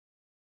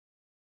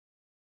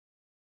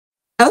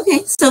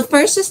Okay, so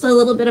first, just a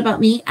little bit about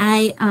me.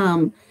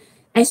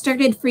 I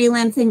started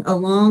freelancing a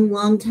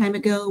long time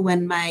ago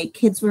when my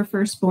kids were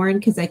first born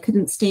because I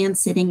couldn't stand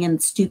sitting in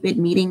stupid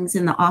meetings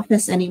in the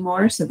office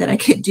anymore, so that I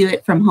could do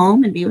it from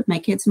home and be with my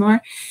kids more.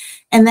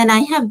 And then I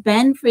have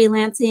been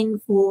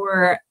freelancing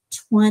for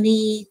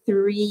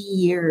 23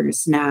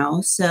 years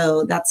now.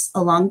 So that's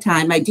a long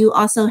time. I do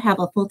also have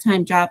a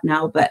full-time job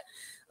now, but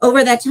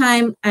over that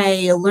time,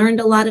 I learned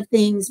a lot of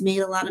things,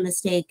 made a lot of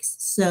mistakes.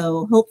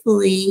 So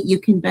hopefully you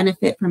can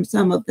benefit from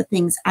some of the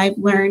things I've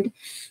learned.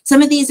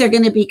 Some of these are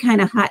going to be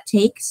kind of hot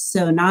takes.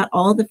 So not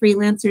all the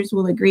freelancers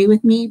will agree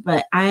with me,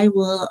 but I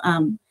will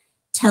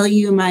tell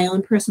you my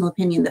own personal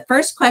opinion. The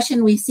first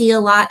question we see a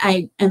lot,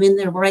 I am in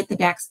there, write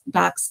the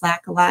doc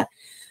Slack a lot.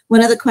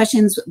 One of the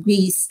questions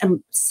we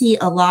see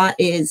a lot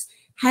is,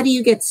 how do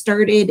you get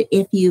started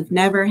if you've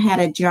never had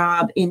a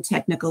job in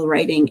technical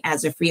writing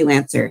as a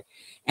freelancer?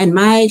 And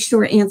my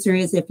short answer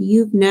is, if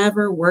you've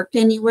never worked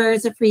anywhere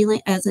as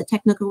a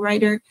technical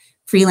writer,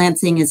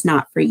 freelancing is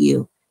not for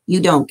you. You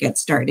don't get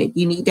started.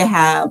 You need to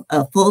have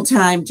a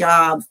full-time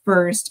job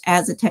first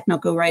as a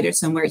technical writer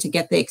somewhere to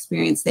get the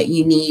experience that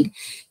you need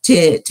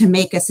to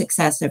make a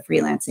success of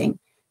freelancing.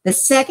 The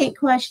second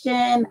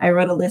question, I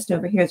wrote a list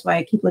over here, is why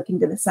I keep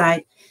looking to the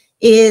side,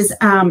 is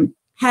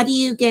how do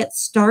you get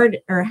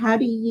started, or how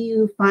do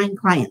you find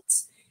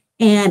clients?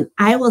 And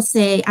I will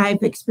say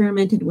I've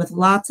experimented with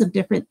lots of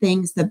different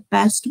things. The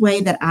best way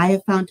that I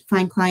have found to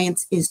find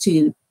clients is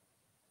to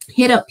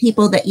hit up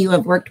people that you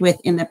have worked with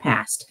in the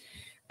past.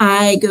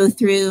 I go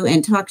through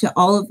and talk to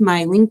all of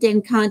my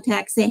LinkedIn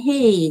contacts, say,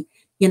 hey,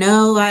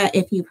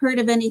 if you've heard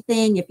of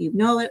anything, if you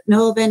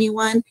know of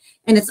anyone.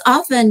 And it's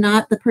often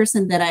not the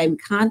person that I'm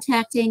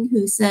contacting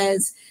who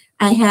says,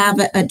 I have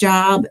a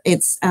job.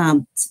 It's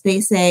they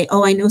say,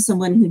 oh, I know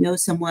someone who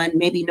knows someone,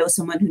 maybe know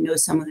someone who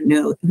knows someone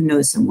who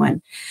knows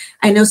someone.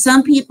 I know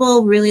some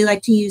people really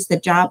like to use the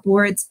job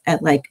boards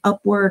at like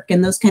Upwork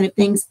and those kind of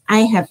things. I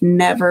have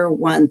never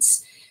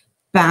once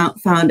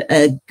found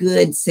a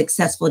good,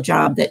 successful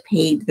job that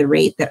paid the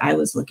rate that I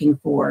was looking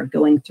for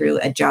going through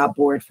a job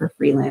board for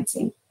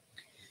freelancing.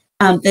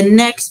 The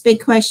next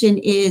big question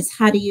is,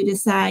 how do you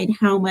decide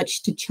how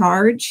much to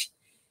charge?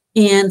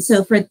 And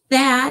so for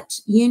that,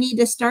 you need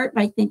to start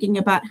by thinking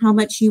about how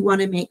much you want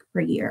to make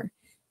per year.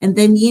 And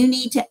then you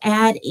need to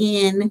add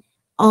in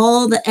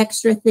all the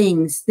extra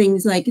things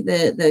like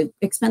the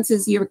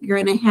expenses you're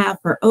going to have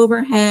for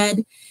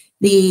overhead,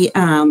 the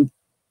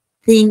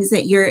things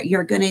that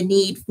you're going to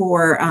need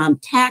for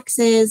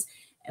taxes,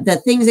 the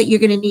things that you're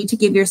going to need to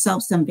give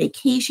yourself some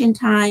vacation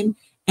time,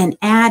 and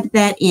add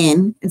that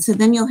in. And so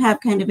then you'll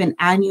have kind of an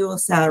annual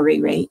salary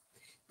rate.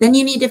 Then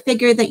you need to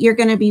figure that you're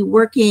going to be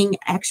working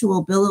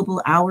actual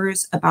billable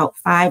hours about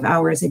 5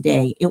 hours a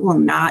day. It will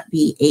not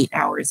be 8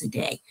 hours a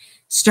day.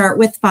 Start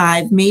with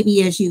 5.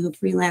 Maybe as you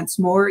freelance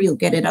more, you'll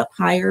get it up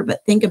higher,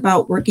 but think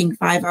about working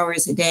 5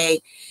 hours a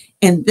day,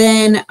 and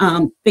then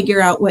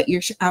figure out what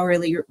your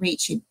hourly rate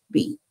should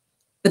be.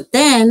 But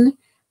then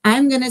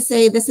I'm going to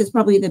say, this is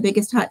probably the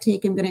biggest hot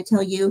take I'm going to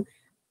tell you.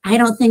 I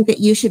don't think that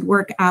you should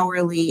work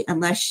hourly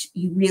unless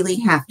you really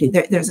have to.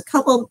 There's a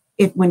couple,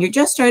 when you're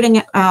just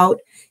starting out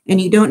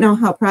and you don't know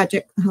how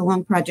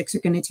long projects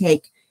are going to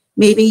take,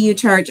 maybe you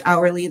charge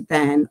hourly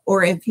then.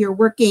 Or if you're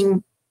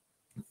working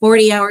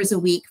 40 hours a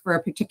week for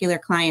a particular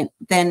client,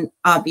 then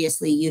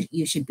obviously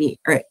you should be,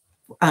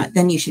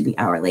 then you should be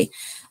hourly.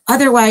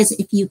 Otherwise,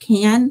 if you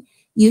can,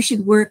 you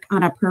should work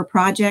on a per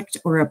project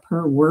or a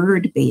per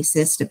word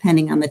basis,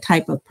 depending on the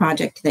type of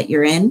project that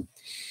you're in.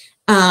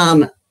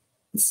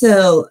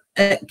 So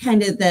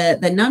kind of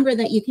the number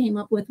that you came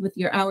up with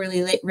your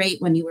hourly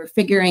rate when you were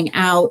figuring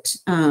out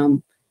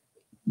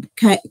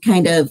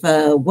kind of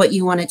what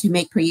you wanted to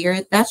make per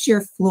year, that's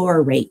your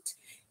floor rate.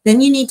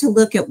 Then you need to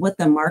look at what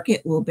the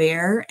market will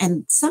bear.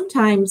 And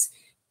sometimes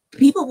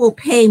people will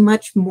pay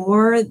much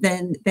more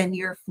than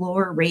your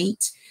floor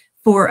rate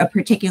for a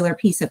particular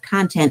piece of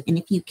content. And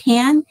if you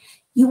can,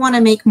 you want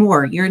to make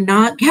more. You're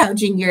not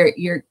gouging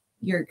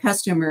your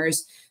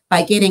customers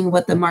by getting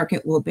what the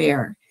market will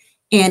bear.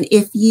 And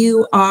if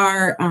you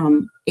are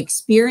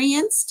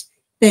experienced,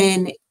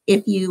 then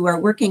if you are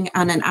working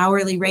on an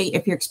hourly rate,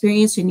 if you're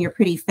experienced and you're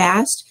pretty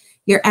fast,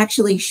 you're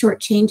actually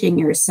shortchanging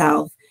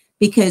yourself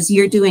because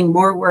you're doing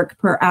more work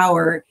per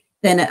hour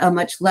than a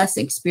much less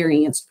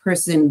experienced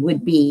person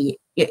would be,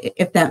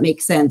 if that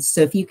makes sense.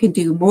 So if you can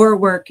do more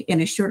work in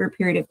a shorter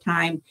period of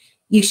time,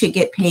 you should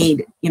get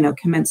paid,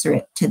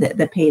 commensurate to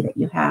the pay that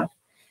you have.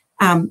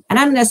 And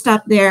I'm going to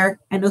stop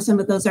there. I know some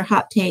of those are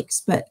hot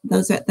takes, but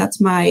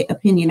that's my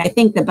opinion. I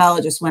think the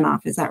bell just went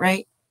off. Is that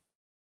right?